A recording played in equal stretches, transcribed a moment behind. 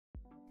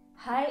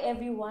Hi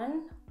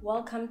everyone,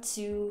 welcome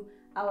to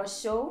our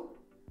show,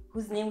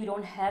 whose name we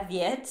don't have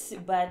yet,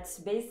 but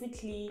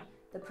basically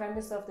the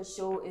premise of the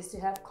show is to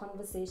have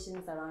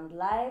conversations around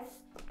life,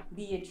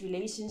 be it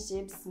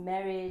relationships,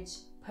 marriage,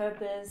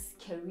 purpose,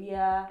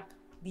 career,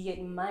 be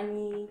it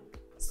money.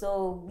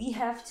 So we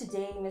have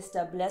today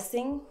Mr.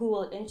 Blessing, who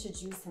will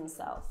introduce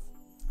himself.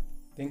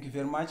 Thank you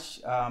very much.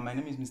 My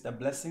name is Mr.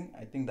 Blessing.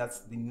 I think that's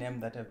the name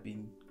that I've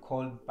been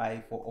called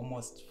by for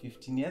almost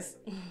 15 years.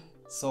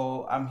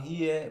 So I'm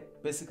here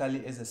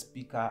basically as a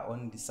speaker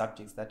on the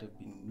subjects that have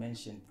been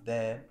mentioned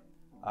there.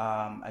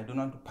 I don't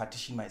want to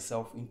partition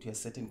myself into a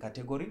certain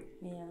category.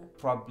 Yeah.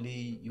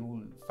 Probably you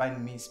will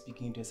find me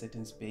speaking into a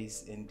certain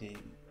space and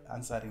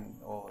answering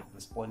or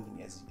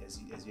responding as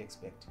you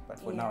expect. But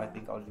for now, I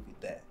think I'll leave it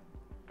there.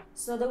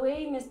 So the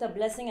way Mr.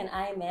 Blessing and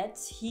I met,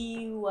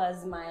 he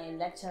was my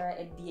lecturer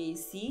at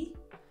BAC,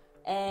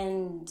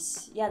 and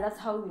yeah, that's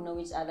how we know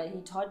each other. He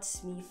taught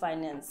me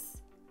finance,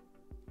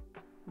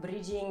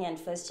 bridging, and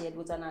first year at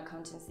Botswana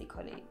Accountancy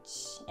College.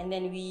 And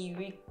then we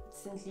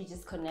recently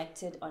just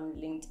connected on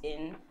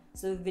LinkedIn.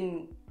 So we've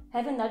been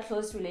having that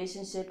close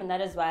relationship, and that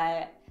is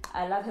why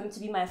I love him to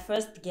be my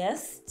first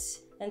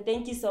guest. And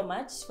thank you so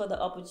much for the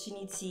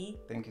opportunity.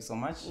 Thank you so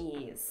much.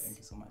 Yes. Thank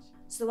you so much.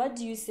 So what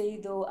do you say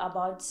though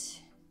about,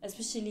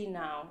 especially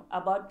now,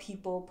 about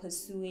people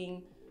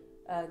pursuing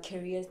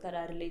careers that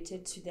are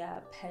related to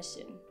their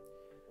passion?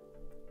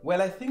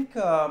 Well, I think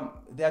there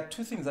are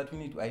two things that we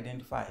need to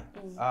identify.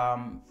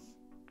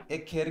 A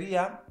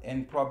career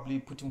and probably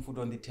putting food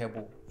on the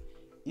table.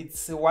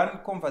 It's one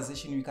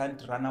conversation we can't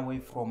run away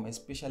from,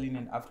 especially in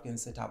an African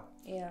setup.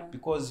 Yeah.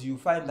 Because you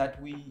find that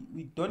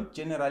we don't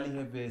generally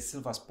have a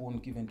silver spoon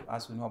given to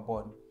us when we are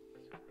born.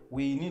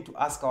 We need to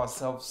ask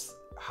ourselves,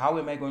 how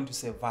am I going to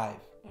survive?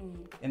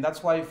 And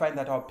that's why you find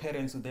that our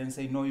parents will then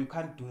say, no, you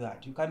can't do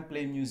that. You can't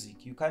play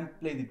music. You can't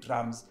play the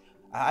drums.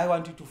 I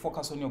want you to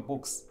focus on your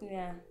books.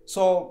 Yeah.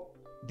 So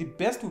the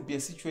best would be a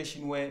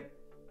situation where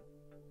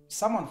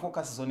someone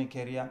focuses on a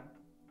career,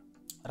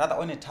 rather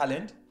on a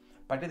talent,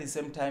 but at the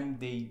same time,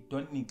 they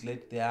don't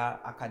neglect their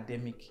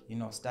academic,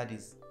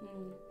 studies.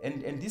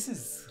 And this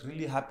is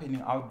really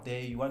happening out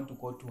there. You want to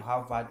go to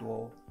Harvard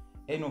or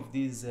any of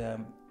these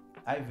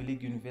Ivy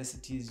League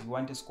universities, you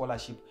want a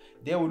scholarship,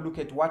 they will look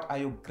at what are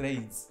your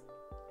grades.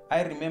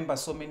 I remember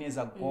so many years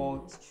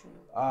ago,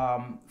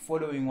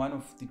 following one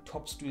of the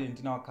top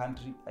students in our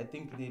country. I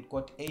think they'd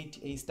got 8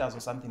 A stars or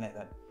something like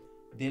that.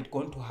 They'd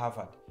gone to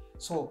Harvard.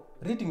 So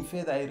reading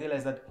further, I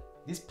realized that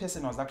this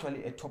person was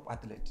actually a top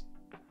athlete.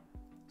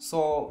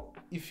 So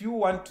if you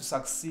want to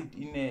succeed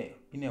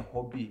in a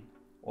hobby,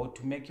 or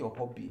to make your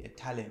hobby a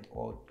talent,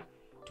 or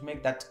to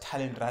make that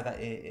talent rather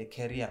a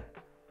career,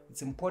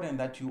 it's important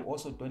that you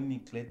also don't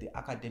neglect the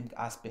academic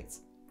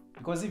aspects.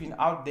 Because even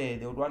out there,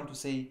 they would want to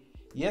say,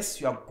 yes,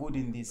 you are good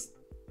in this,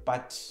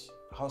 but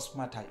how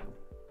smart are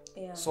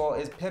you? Yeah. So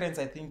as parents,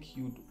 I think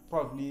you'd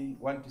probably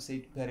want to say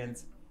to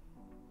parents,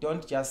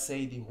 don't just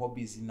say the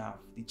hobby is enough.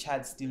 The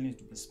child still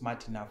needs to be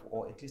smart enough,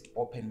 or at least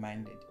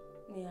open-minded.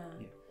 Yeah.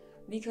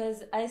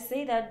 Because I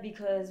say that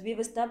because we've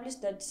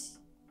established that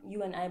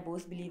you and I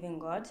both believe in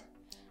God.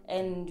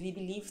 And we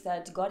believe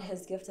that God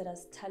has gifted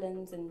us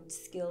talents and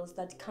skills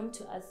that come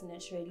to us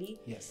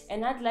naturally. Yes.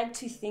 And I'd like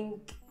to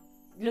think,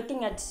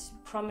 looking at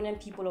prominent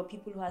people or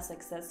people who are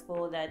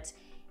successful, that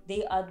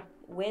they are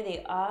where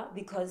they are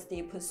because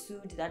they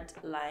pursued that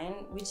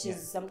line, which is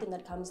something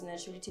that comes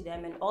naturally to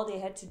them. And all they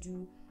had to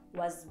do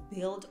was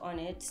build on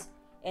it.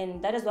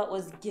 And that is what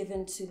was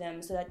given to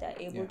them so that they're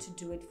able to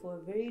do it for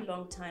a very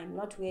long time.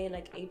 Not where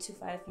like 8 to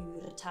 5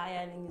 you retire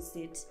and then you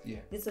sit.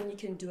 This one you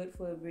can do it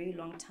for a very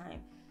long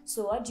time.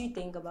 So what do you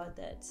think about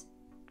that?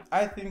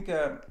 I think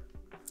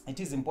it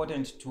is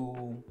important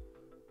to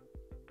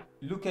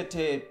look at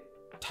a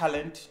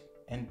talent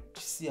and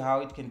see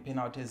how it can pan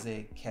out as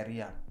a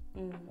career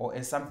or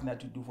as something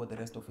that you do for the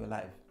rest of your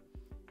life.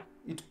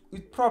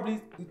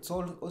 It's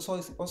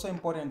also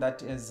important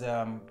that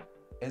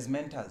as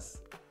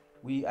mentors,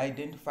 we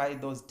identify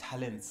those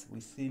talents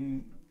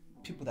within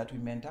people that we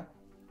mentor,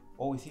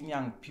 or within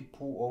young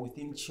people, or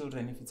within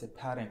children if it's a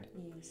parent,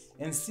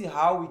 and see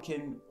how we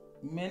can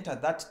mentor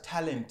that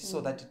talent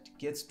so that it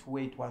gets to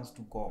where it wants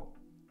to go.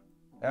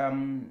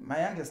 My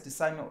youngest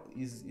son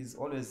is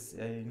always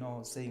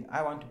saying,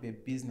 I want to be a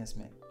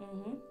businessman.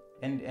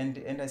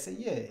 And I say,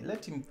 yeah,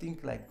 let him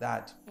think like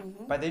that.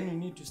 But then you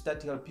need to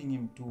start helping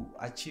him to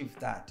achieve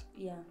that.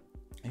 Yeah.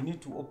 You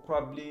need to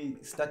probably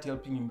start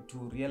helping him to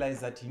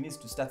realize that he needs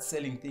to start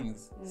selling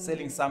things,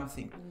 selling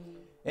something.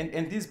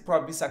 And these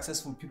probably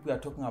successful people we are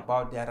talking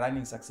about, they are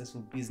running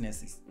successful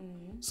businesses.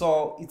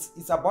 So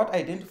it's about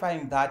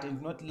identifying that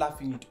and not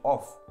laughing it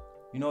off.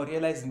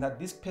 Realizing that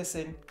this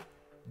person,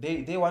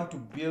 they want to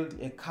build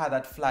a car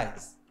that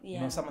flies.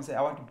 Someone say,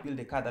 I want to build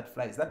a car that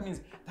flies. That means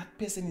that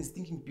person is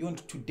thinking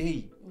beyond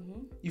today.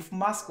 If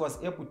Musk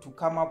was able to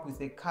come up with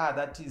a car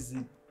that is,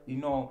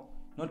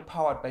 not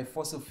powered by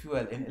fossil fuel,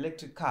 an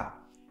electric car,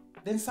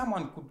 then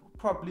someone could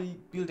probably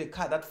build a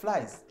car that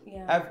flies.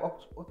 Yeah. I've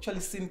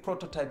actually seen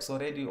prototypes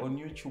already on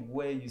YouTube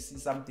where you see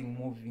something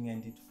moving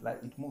and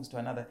it moves to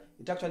another.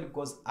 It actually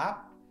goes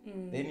up,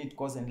 then it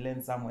goes and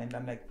lands somewhere. And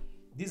I'm like,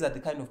 these are the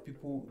kind of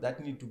people that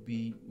need to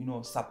be,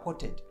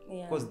 supported,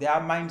 because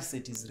their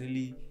mindset is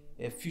really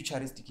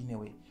futuristic in a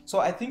way. So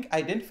I think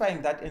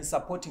identifying that and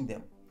supporting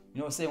them,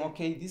 saying,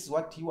 okay, this is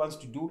what he wants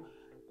to do.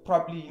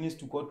 Probably he needs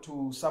to go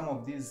to some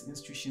of these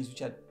institutions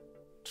which are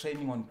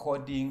training on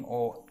coding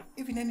or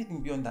even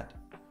anything beyond that.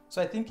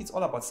 So I think it's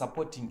all about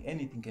supporting.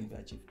 Anything can be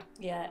achieved.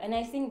 Yeah, and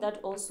I think that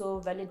also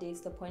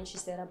validates the point she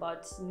said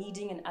about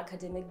needing an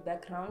academic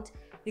background,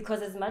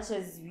 because as much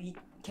as we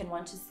can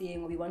want to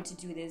sing, we want to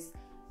do this,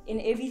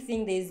 in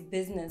everything there's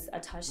business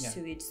attached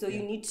to it. So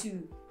you need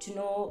to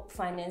know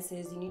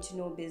finances, you need to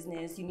know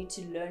business, you need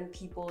to learn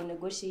people,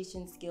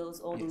 negotiation skills,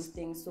 all those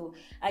things. So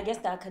I guess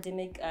the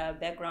academic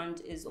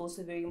background is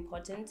also very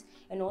important.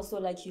 And also,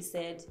 like you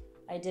said,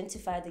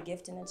 identify the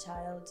gift in a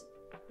child,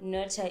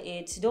 nurture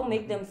it. Don't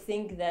make them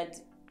think that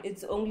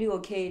it's only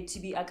okay to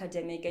be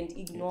academic and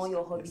ignore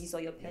your hobbies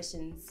or your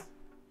passions.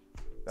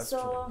 That's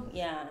true.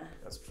 Yeah.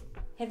 That's true.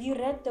 Have you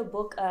read the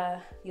book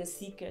The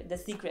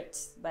Secret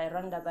by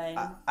Rhonda Byrne?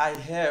 I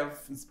have.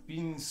 It's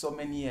been so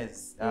many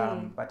years,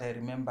 but I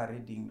remember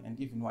reading and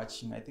even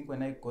watching. I think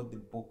when I got the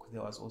book,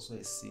 there was also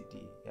a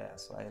CD. Yeah,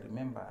 so I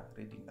remember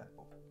reading that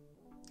book.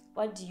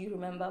 What do you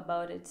remember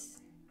about it?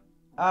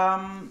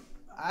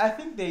 I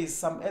think there is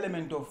some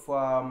element of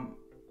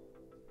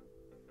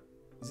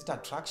is it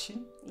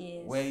attraction?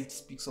 Yes. Where it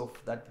speaks of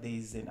that there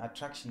is an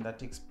attraction that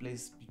takes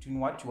place between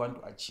what you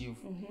want to achieve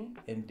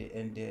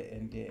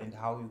and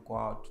how you go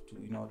out to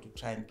to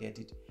try and get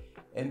it.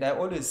 And I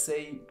always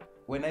say,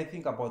 when I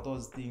think about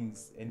those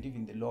things and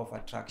even the law of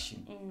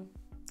attraction,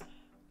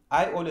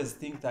 I always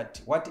think that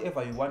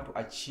whatever you want to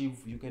achieve,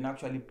 you can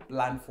actually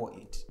plan for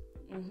it.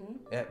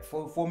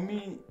 For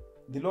me,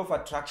 the law of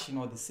attraction,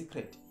 or the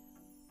secret,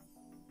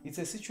 it's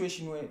a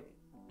situation where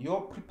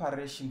your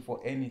preparation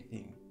for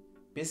anything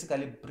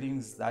basically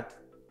brings that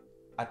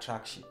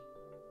attraction.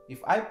 If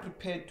I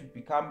prepare to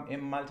become a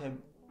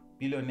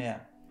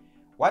multi-billionaire,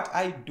 what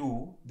I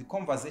do, the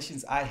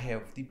conversations I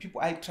have, the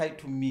people I try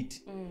to meet,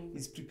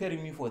 is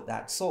preparing me for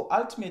that. So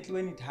ultimately,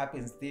 when it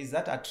happens, there is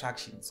that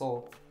attraction.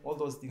 So all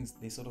those things,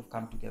 they sort of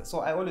come together.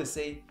 So I always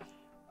say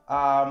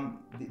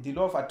the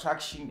law of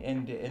attraction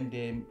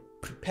and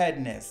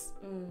preparedness,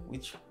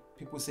 which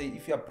people say,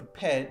 if you are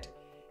prepared,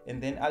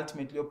 and then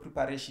ultimately your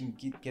preparation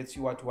gets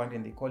you what you want,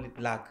 and they call it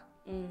luck.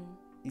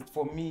 It,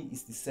 for me,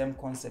 is the same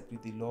concept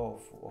with the law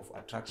of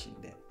attraction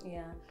there.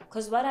 Yeah,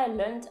 because what I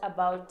learned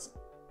about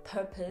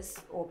purpose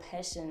or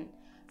passion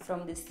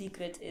from The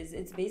Secret is,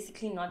 it's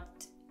basically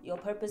not, your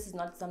purpose is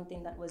not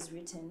something that was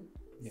written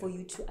for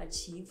you to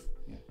achieve.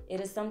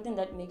 It is something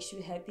that makes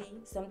you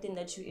happy, something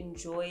that you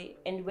enjoy,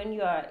 and when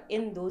you are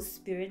in those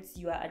spirits,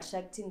 you are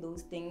attracting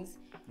those things,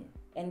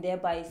 and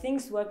thereby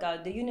things work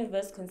out. The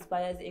universe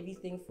conspires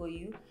everything for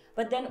you.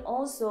 But then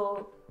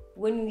also,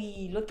 when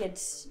we look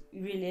at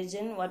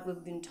religion, what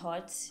we've been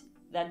taught,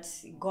 that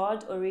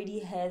God already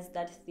has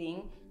that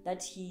thing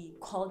that he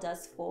called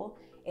us for,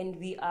 and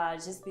we are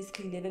just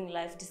basically living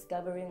life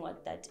discovering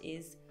what that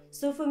is.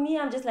 So for me,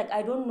 I'm just like,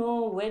 I don't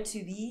know where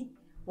to be,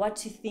 what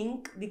to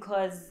think,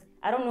 because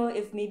I don't know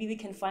if maybe we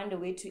can find a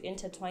way to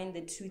intertwine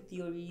the two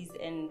theories.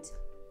 And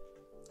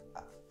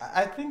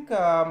I think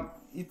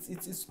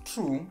it's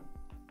true.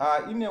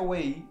 In a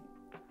way,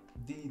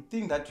 the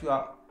thing that you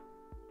are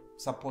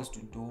supposed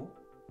to do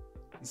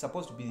is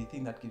supposed to be the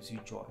thing that gives you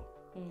joy.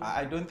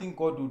 I don't think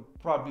God would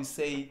probably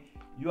say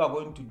you are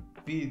going to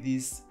be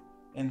this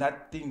and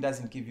that thing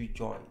doesn't give you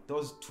joy.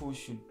 Those two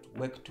should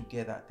work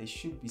together. There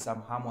should be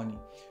some harmony.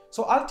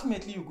 So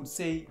ultimately, you could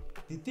say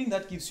the thing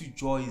that gives you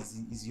joy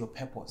is your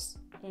purpose.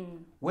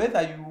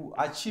 Whether you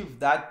achieve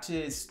that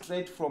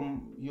straight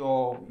from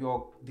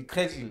the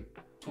cradle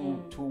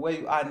to where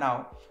you are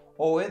now,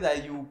 or whether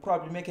you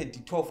probably make a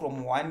detour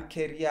from one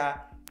career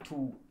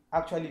to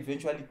actually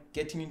eventually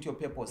getting into your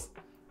purpose,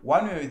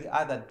 one way or the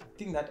other, the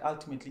thing that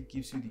ultimately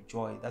gives you the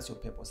joy, that's your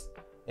purpose.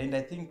 And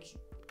I think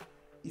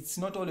it's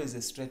not always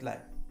a straight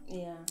line.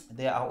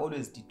 There are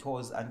always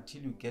detours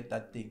until you get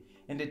that thing,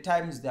 and at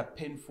times there are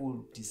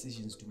painful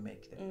decisions to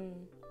make there.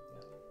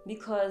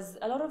 Because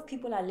a lot of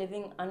people are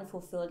living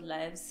unfulfilled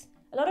lives.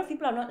 A lot of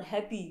people are not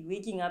happy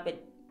waking up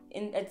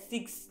at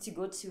 6 to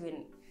go to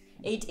an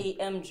 8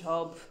 a.m.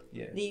 job.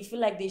 They feel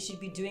like they should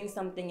be doing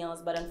something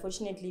else, but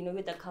unfortunately,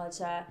 with the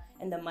culture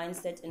and the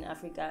mindset in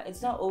Africa,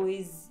 it's not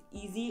always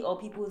easy, or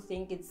people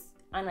think it's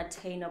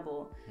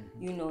unattainable.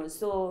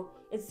 So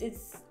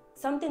it's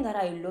something that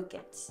I look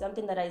at,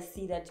 something that I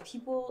see, that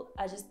people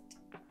are just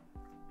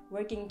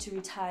working to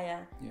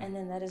retire, and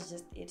then that is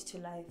just it to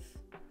life.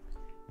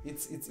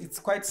 It's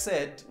quite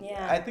sad.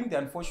 I think the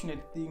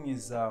unfortunate thing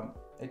is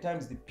at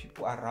times the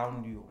people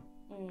around you,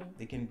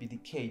 they can be the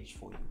cage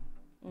for you.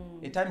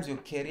 At times your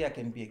career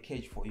can be a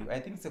cage for you. I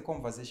think it's a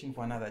conversation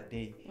for another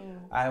day.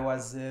 I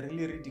was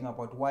really reading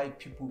about why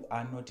people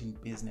are not in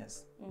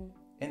business,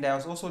 and I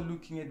was also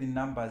looking at the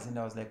numbers, and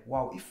I was like,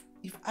 wow,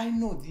 if I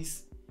know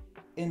this,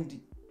 and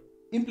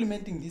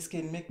implementing this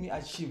can make me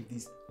achieve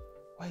this.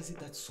 Why is it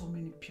that so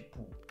many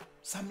people,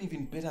 some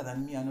even better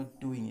than me, are not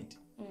doing it?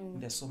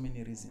 There's so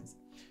many reasons.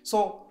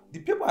 So the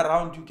people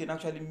around you can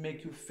actually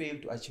make you fail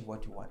to achieve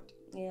what you want.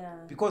 Yeah.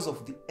 Because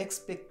of the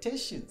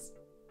expectations.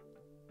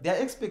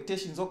 Their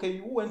expectations, okay,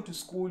 you went to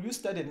school, you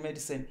studied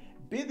medicine,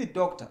 be the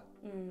doctor.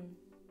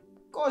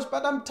 Gosh,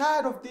 but I'm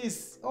tired of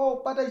this.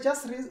 Oh, but I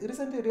just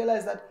recently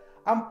realized that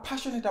I'm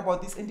passionate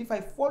about this, and if I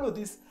follow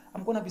this,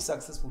 I'm going to be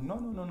successful.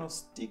 No.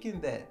 Stick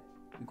in there.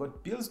 You've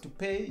got bills to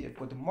pay, you've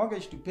got a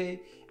mortgage to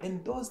pay,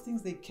 and those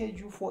things, they cage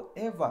you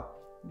forever.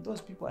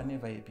 Those people are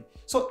never happy.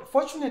 So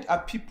fortunate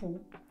are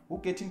people who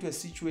get into a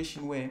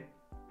situation where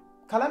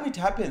calamity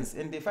happens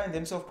and they find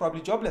themselves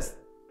probably jobless.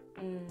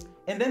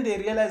 And then they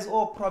realize,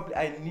 oh, probably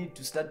I need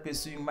to start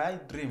pursuing my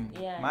dream,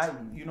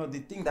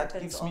 the thing that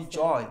gives me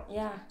joy.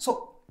 Yeah.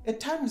 So at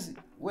times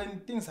when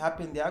things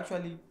happen, they're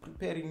actually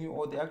preparing you,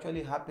 or they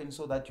actually happen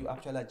so that you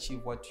actually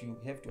achieve what you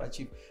have to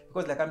achieve.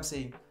 Because like I'm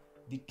saying,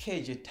 the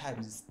cage at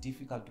times is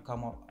difficult to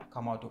come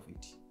out of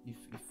it if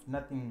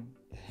nothing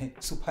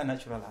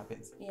supernatural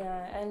happens.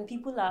 Yeah, and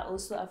people are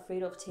also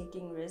afraid of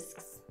taking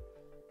risks.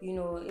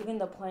 Even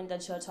the point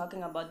that you're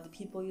talking about, the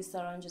people you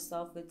surround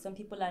yourself with, some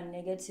people are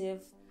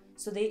negative,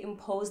 so they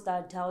impose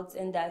their doubts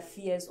and their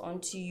fears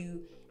onto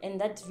you,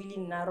 and that really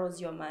narrows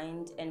your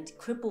mind and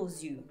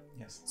cripples you.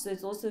 Yes. So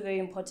it's also very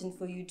important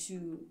for you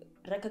to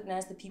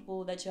recognize the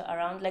people that you're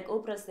around. Like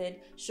Oprah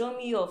said, show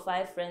me your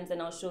 5 friends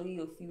and I'll show you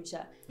your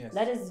future. Yes.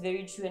 That is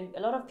very true, and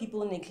a lot of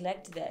people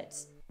neglect that.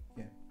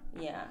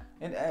 Yeah.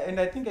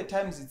 And I think at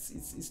times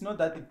it's not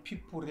that the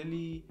people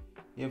really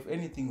have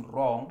anything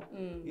wrong.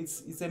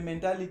 It's a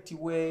mentality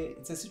where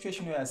it's a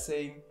situation where you're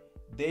saying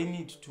they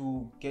need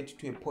to get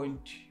to a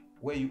point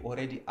where you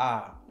already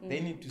are.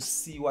 They need to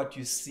see what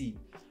you see,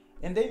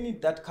 and they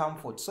need that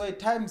comfort. So at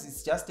times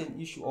it's just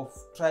an issue of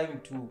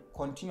trying to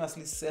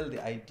continuously sell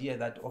the idea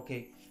that,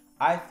 okay,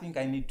 I think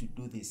I need to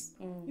do this.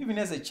 Even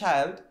as a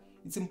child,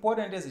 it's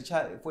important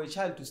for a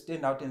child to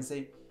stand out and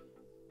say,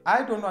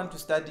 I don't want to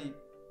study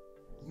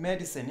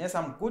medicine. Yes,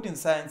 I'm good in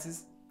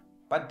sciences,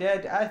 but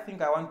Dad, I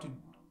think I want to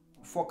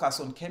focus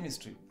on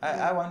chemistry.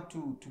 I want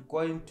to go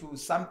into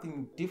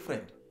something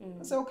different.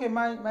 I say, okay,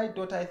 my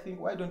daughter, I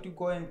think, what do you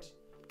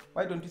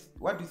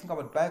think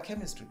about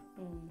biochemistry?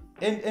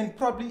 And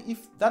probably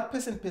if that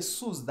person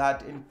pursues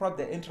that, and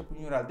probably they're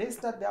entrepreneurial, they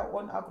start their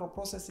own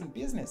agro-processing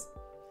business,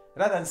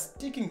 rather than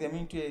sticking them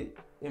into an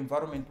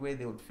environment where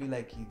they would feel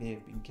like they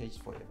have been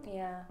caged forever.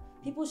 Yeah,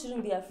 people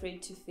shouldn't be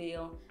afraid to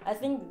fail. I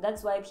think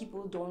that's why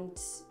people don't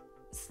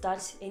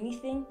start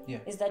anything,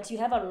 is that you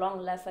have a long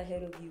life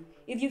ahead of you.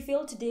 If you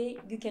fail today,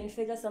 you can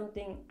figure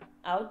something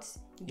out,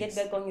 get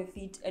back on your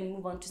feet, and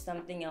move on to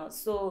something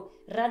else. So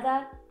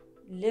rather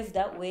live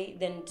that way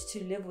than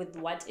to live with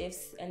what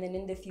ifs, and then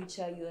in the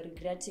future you're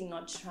regretting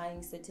not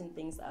trying certain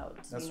things out.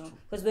 That's true.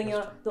 Because when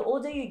the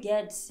older you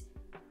get,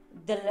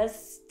 the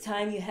less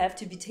time you have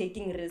to be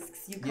taking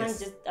risks. You can't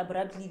just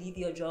abruptly leave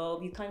your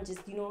job. You can't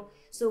just,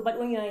 but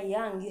when you're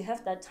young, you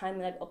have that time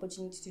and that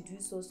opportunity to do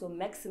so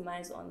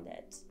maximize on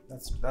that.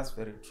 That's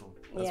very true.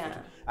 Very true.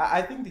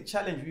 I think the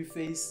challenge we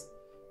face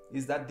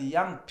is that the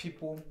young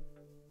people,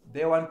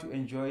 they want to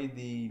enjoy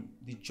the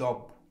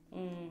job.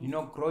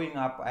 Growing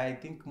up, I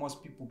think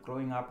most people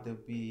growing up, they'll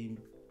be,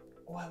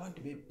 I want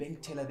to be a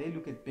bank teller. They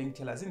look at bank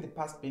tellers. In the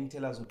past, bank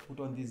tellers would put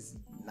on these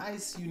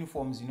nice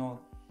uniforms,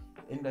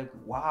 and like,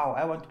 wow,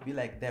 I want to be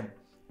like them.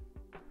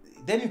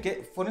 Then you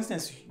get, for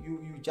instance,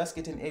 you just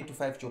get an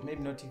 8-to-5 job,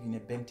 maybe not even a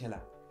bank teller.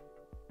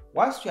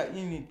 Once you are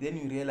in it, then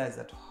you realize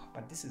that,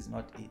 but this is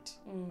not it,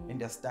 and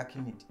you're stuck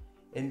in it.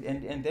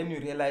 And then you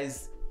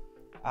realize,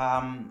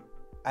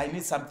 I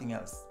need something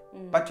else,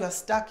 but you are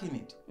stuck in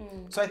it.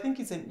 So I think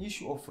it's an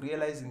issue of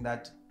realizing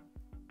that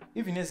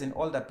even as an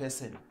older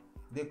person,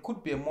 there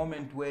could be a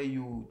moment where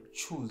you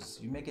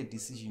make a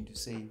decision to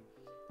say,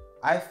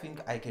 I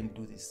think I can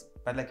do this.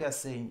 But like you're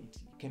saying, it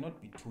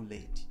cannot be too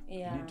late.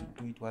 You need to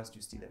do it whilst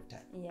you still have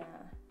time. Yeah.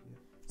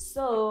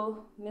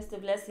 So, Mr.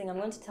 Blessing, I'm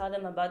going to tell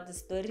them about the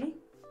story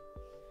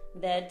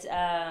that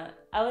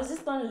I was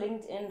just on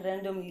LinkedIn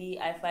randomly.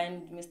 I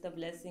find Mr.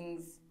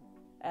 Blessing's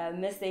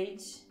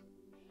message,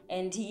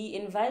 and he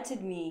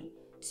invited me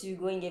to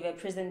go and give a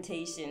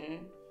presentation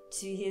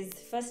to his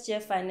first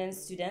year finance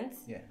students.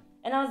 Yeah.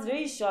 And I was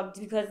very shocked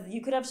because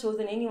you could have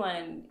chosen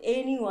anyone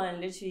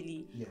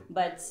literally. Yeah.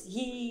 But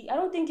I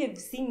don't think you've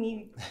seen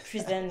me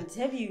present,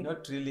 have you?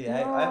 Not really.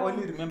 No. I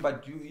only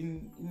remembered you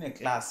in a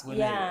class when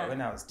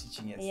I was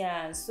teaching. Yes.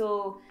 Yeah.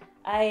 So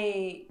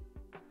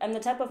I'm the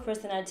type of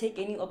person, I'll take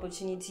any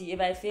opportunity. If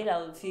I fail,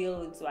 I'll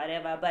fail, it's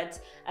whatever. But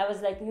I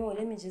was like, no,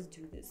 let me just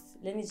do this.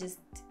 Let me just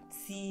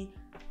see.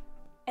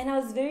 And I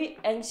was very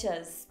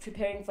anxious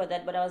preparing for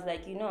that, but I was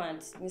like, you know what,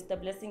 Mr.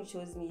 Blessing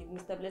chose me.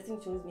 If Mr. Blessing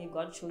chose me,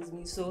 God chose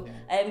me. So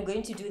I am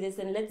going to do this,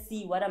 and let's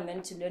see what I'm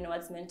meant to learn,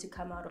 what's meant to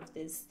come out of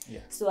this. Yeah.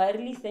 So I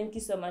really thank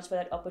you so much for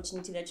that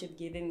opportunity that you've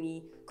given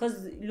me.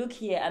 Because look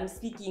here, I'm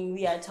speaking,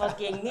 we are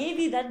talking.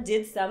 Maybe that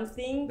did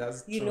something.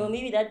 That's true.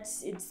 Maybe that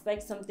it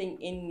spiked something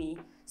in me.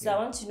 So I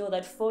want to know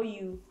that for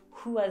you,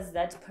 who was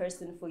that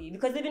person for you?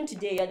 Because even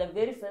today, you're the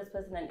very first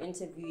person I'm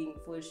interviewing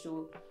for a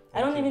show. I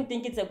don't even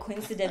think it's a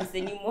coincidence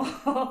anymore.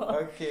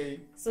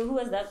 Okay. So who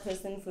was that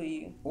person for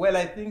you? Well,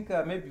 I think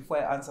maybe before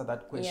I answer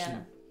that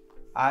question,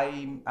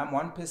 I'm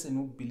one person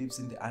who believes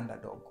in the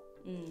underdog.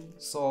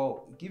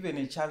 So given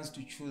a chance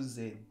to choose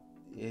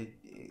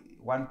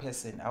one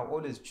person, I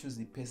always choose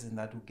the person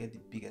that will get the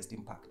biggest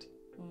impact.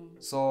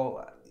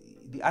 So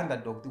the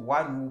underdog, the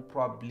one who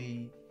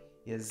probably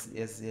has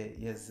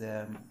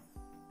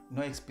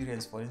no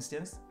experience, for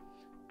instance,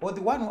 or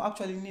the one who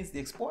actually needs the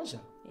exposure.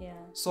 Yeah.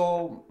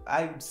 So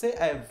I would say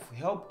I've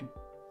helped,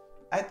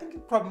 I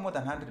think probably more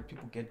than 100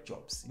 people get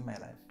jobs in my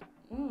life.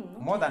 Okay.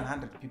 More than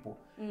 100 people.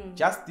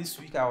 Just this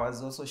week I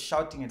was also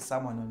shouting at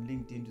someone on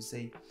LinkedIn to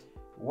say,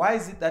 why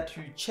is it that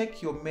you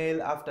check your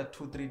mail after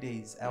 2-3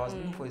 days? I was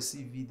looking for a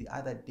CV the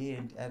other day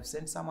and I've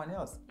sent someone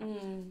else.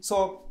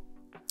 So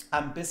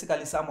I'm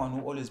basically someone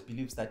who always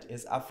believes that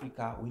as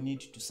Africa, we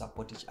need to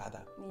support each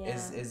other.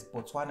 As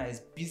Botswana, as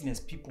business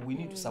people, we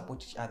need to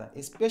support each other,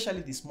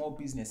 especially the small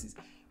businesses.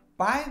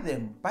 Buy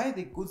them, buy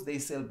the goods they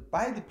sell,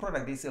 buy the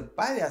product they sell,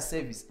 buy their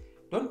service.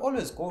 Don't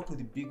always go to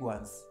the big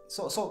ones.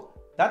 So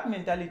that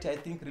mentality, I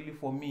think really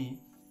for me,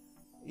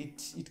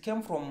 it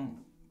came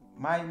from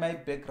my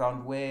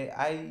background where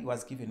I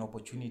was given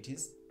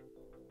opportunities.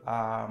 There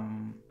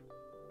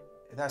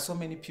are so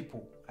many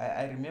people.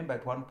 I remember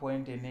at one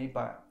point a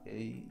neighbor,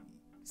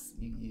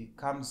 he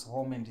comes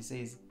home and he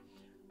says,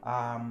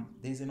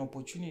 there's an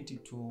opportunity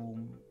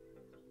to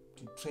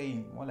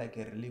train more like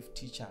a relief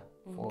teacher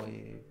for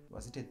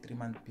was it a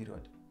 3-month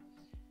period?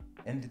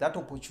 And that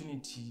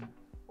opportunity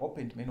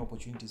opened many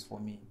opportunities for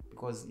me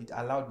because it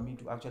allowed me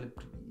to actually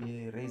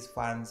raise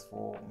funds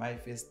for my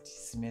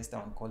first semester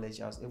on college.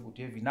 I was able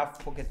to have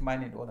enough pocket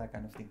money and all that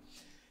kind of thing.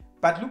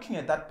 But looking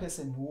at that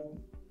person who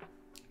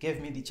gave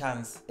me the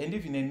chance, and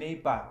even a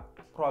neighbor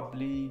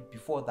probably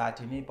before that,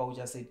 a neighbor who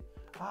just said,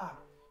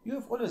 you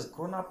have always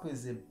grown up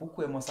as a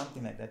bookworm or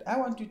something like that. I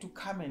want you to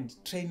come and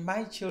train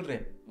my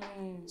children.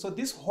 So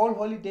this whole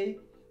holiday,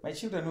 my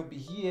children will be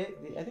here.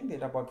 I think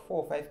there are about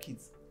 4 or 5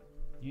 kids.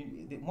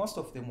 Most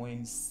of them were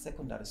in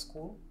secondary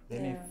school,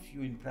 then a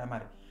few in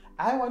primary.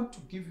 I want to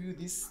give you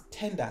this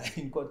tender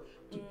in God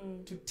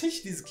to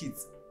teach these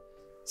kids.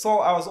 So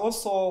I was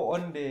also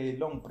on the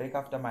long break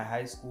after my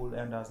high school,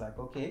 and I was like,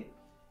 okay,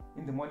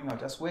 in the morning I'll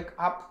just wake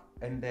up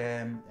and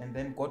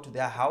then go to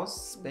their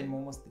house, spend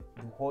almost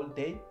the whole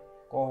day,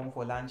 go home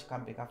for lunch,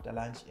 come back after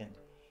lunch,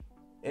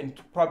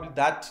 and probably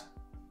that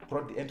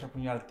brought the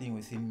entrepreneurial thing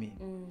within me.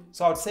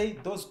 So I would say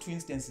those 2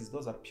 instances,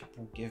 those are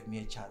people who gave me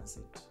a chance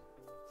at.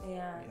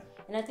 Yeah.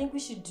 And I think we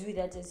should do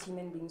that as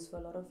human beings for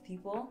a lot of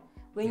people.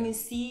 When you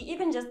see,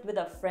 even just with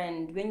a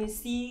friend, when you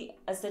see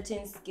a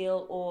certain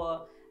skill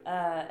or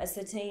a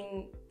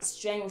certain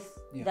strength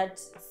that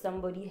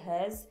somebody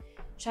has,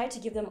 try to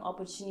give them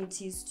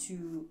opportunities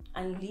to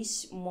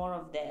unleash more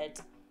of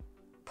that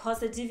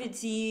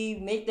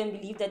positivity, make them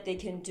believe that they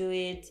can do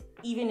it,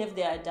 even if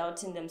they are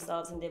doubting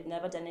themselves and they've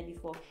never done it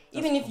before.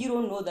 Even if you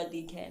don't know that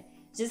they can.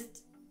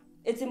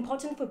 It's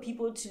important for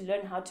people to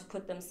learn how to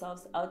put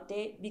themselves out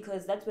there,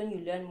 because that's when you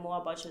learn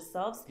more about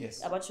yourself,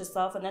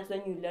 and that's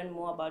when you learn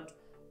more about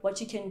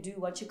what you can do,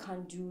 what you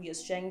can't do, your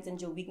strengths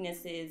and your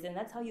weaknesses, and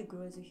that's how you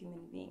grow as a human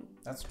being.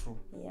 That's true.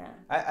 Yeah.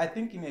 I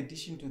think in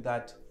addition to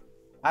that,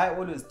 I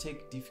always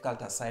take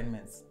difficult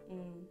assignments,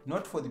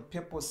 not for the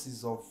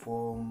purposes of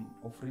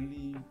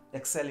really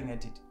excelling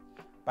at it,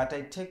 but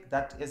I take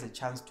that as a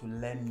chance to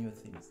learn new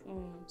things.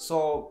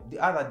 So the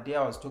other day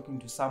I was talking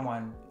to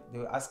someone, they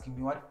were asking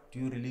me, what do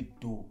you really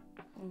do?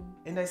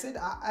 And I said,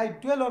 I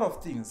do a lot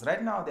of things.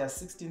 Right now there are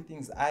 16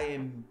 things I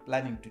am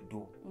planning to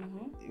do.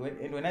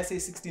 And when I say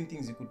 16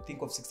 things, you could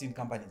think of 16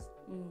 companies.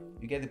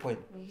 You get the point?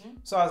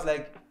 So I was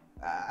like,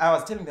 I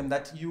was telling them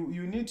that you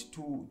need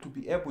to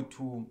be able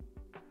to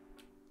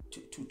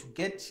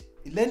get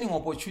learning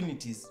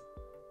opportunities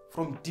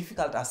from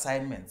difficult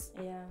assignments.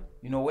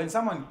 When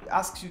someone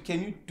asks you,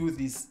 can you do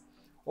this,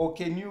 or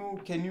can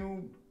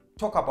you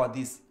talk about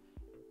this,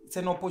 it's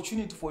an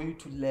opportunity for you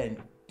to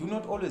learn. Do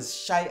not always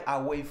shy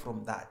away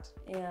from that.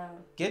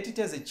 Get it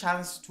as a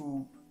chance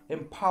to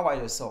empower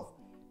yourself,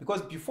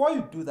 because before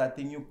you do that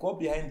thing, you go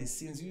behind the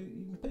scenes,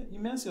 you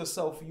immerse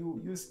yourself,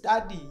 you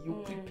study,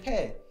 you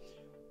prepare.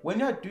 When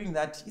you're doing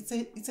that,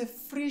 it's a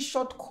free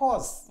short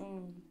course.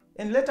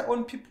 And later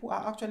on, people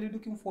are actually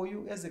looking for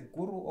you as a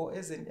guru or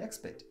as an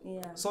expert.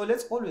 So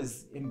let's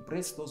always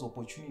embrace those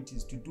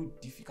opportunities to do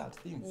difficult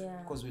things,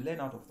 because we learn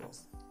out of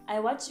those. I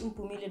watch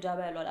Mpumi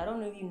Ledwaba a lot. I don't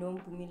know if you know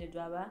Mpumi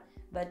Ledwaba,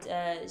 but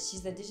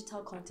she's a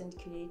digital content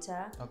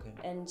creator.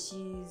 And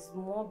she's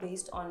more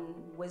based on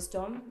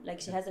wisdom.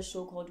 Like, she has a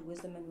show called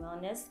Wisdom and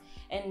Wellness.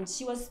 And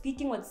she was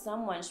speaking with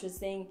someone. She was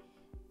saying,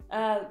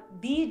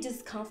 be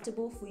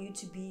uncomfortable for you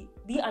to be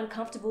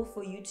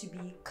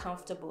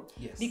comfortable.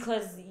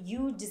 Because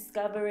you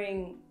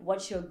discovering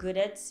what you're good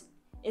at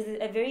is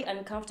a very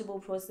uncomfortable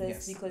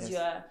process, because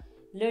you're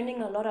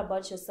learning a lot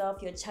about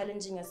yourself, you're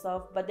challenging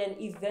yourself, but then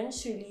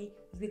eventually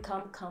you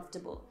become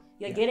comfortable.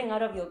 You're getting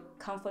out of your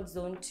comfort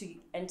zone to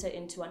enter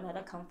into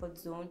another comfort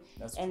zone.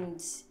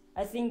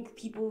 I think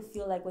people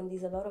feel like when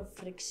there's a lot of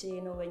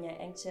friction or when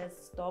you're anxious,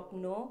 stop.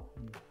 No,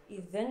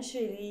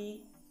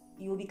 eventually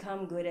you'll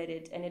become good at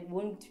it, and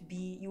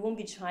you won't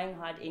be trying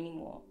hard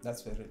anymore.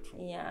 That's very true.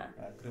 Yeah,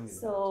 I agree with that.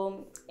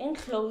 So in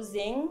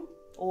closing,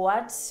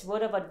 what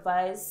word of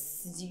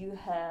advice do you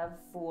have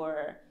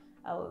for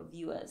our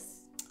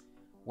viewers?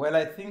 Well,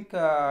 I think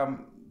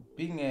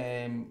being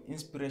an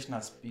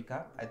inspirational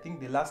speaker, I think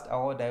the last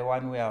award I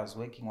won where I was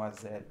working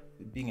was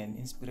being an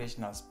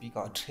inspirational speaker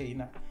or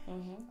trainer.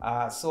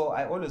 So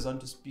I always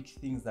want to speak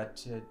things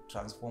that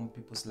transform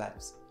people's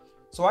lives.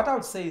 So what I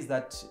would say is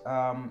that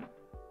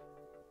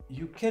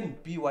you can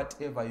be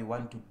whatever you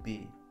want to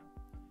be.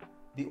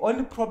 The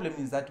only problem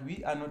is that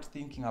we are not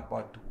thinking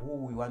about who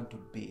we want to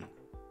be.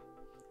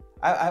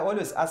 I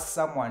always ask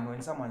someone,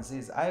 when someone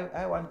says,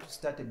 I want to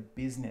start a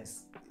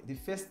business, the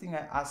first thing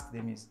I ask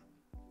them is,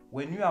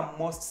 when you are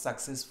most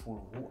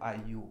successful, who are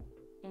you?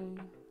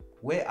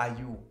 Where are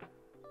you?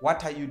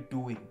 What are you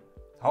doing?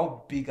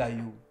 How big are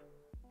you?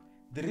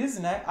 The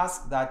reason I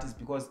ask that is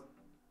because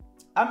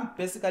I'm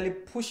basically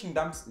pushing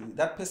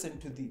that person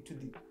to the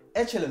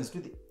excellence, to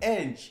the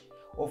edge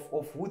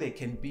of who they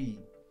can be,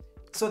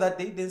 so that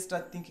they then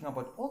start thinking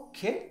about,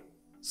 okay,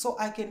 so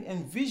I can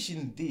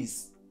envision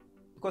this.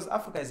 Because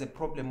Africa is a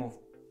problem of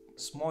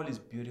small is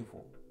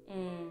beautiful.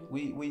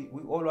 We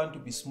all want to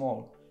be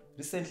small.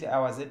 Recently, I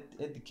was at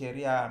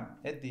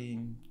the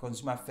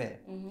consumer fair,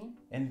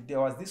 and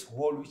there was this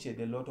hall which had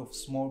a lot of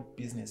small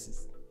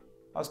businesses.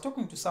 I was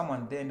talking to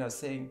someone there and I was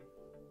saying,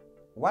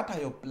 what are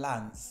your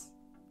plans?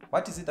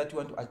 What is it that you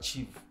want to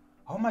achieve?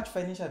 How much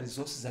financial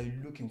resources are you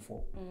looking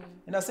for?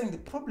 And I was saying, the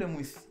problem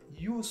with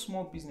you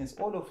small business,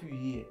 all of you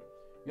here,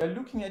 you are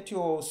looking at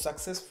your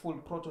successful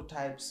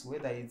prototypes,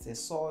 whether it's a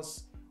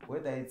sauce,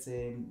 whether it's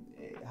a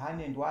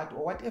honey and what,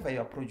 or whatever you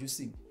are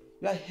producing.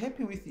 You are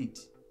happy with it.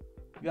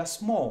 You are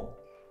small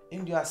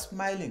and you are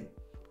smiling,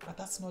 but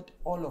that's not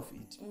all of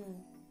it.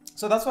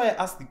 So that's why I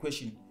asked the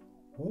question,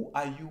 who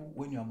are you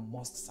when you are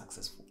most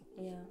successful?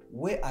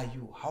 Where are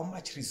you? How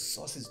much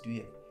resources do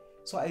you have?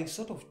 So I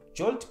sort of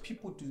jolt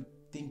people to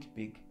think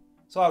big.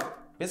 So I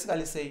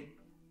basically say,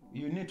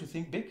 you need to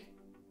think big.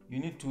 You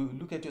need to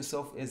look at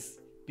yourself as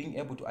being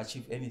able to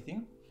achieve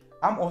anything.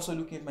 I'm also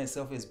looking at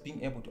myself as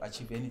being able to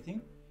achieve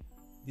anything.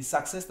 The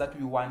success that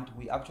we want,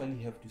 we actually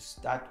have to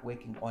start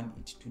working on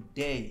it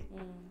today.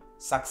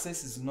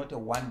 Success is not a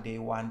one-day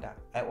wonder.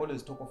 I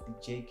always talk of the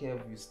J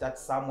curve. You start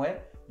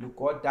somewhere, you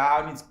go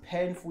down, it's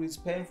painful, it's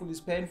painful, it's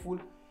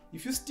painful.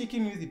 If you're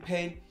sticking with the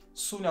pain,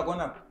 soon you're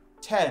gonna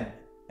turn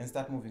and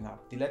start moving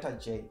up. The letter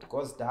J, it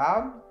goes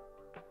down,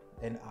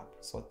 then up.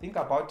 So think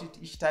about it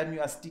each time you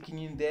are sticking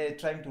in there,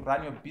 trying to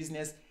run your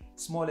business,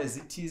 small as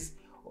it is,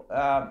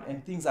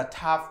 and things are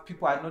tough,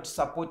 people are not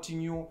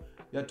supporting you,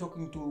 you're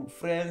talking to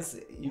friends,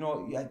 you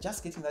are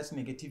just getting that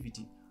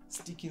negativity.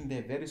 Stick in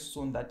there, very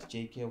soon that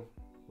J curve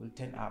will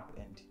turn up,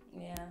 and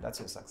that's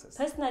your success.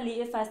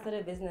 Personally, if I start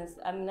a business,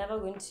 I'm never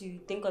going to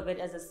think of it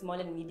as a small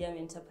and medium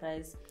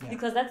enterprise,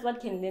 because that's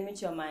what can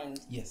limit your mind.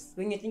 Yes.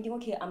 When you're thinking,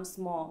 okay, I'm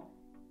small,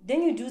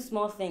 then you do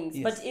small things.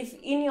 But if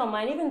in your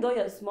mind, even though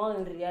you're small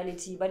in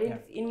reality, but if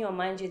in your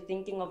mind you're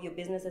thinking of your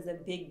business as a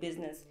big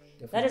business,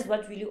 that is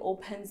what really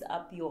opens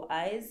up your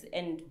eyes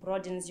and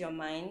broadens your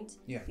mind.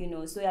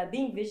 So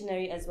being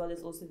visionary as well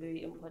is also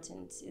very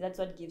important. That's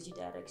what gives you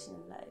direction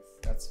in life.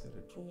 That's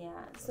very true.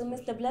 So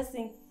Mr.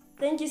 Blessing,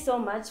 thank you so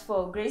much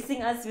for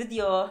gracing us with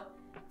your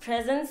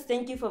presence.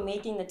 Thank you for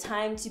making the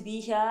time to be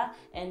here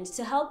and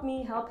to help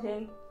me, help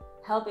him,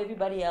 help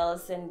everybody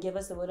else, and give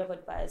us a word of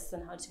advice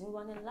on how to move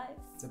on in life.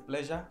 It's a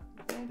pleasure.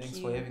 Thanks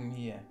for having me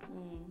here.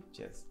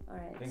 Cheers. All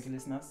right. Thank you,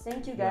 listeners.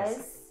 Thank you,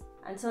 guys.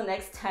 Until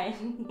next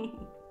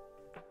time.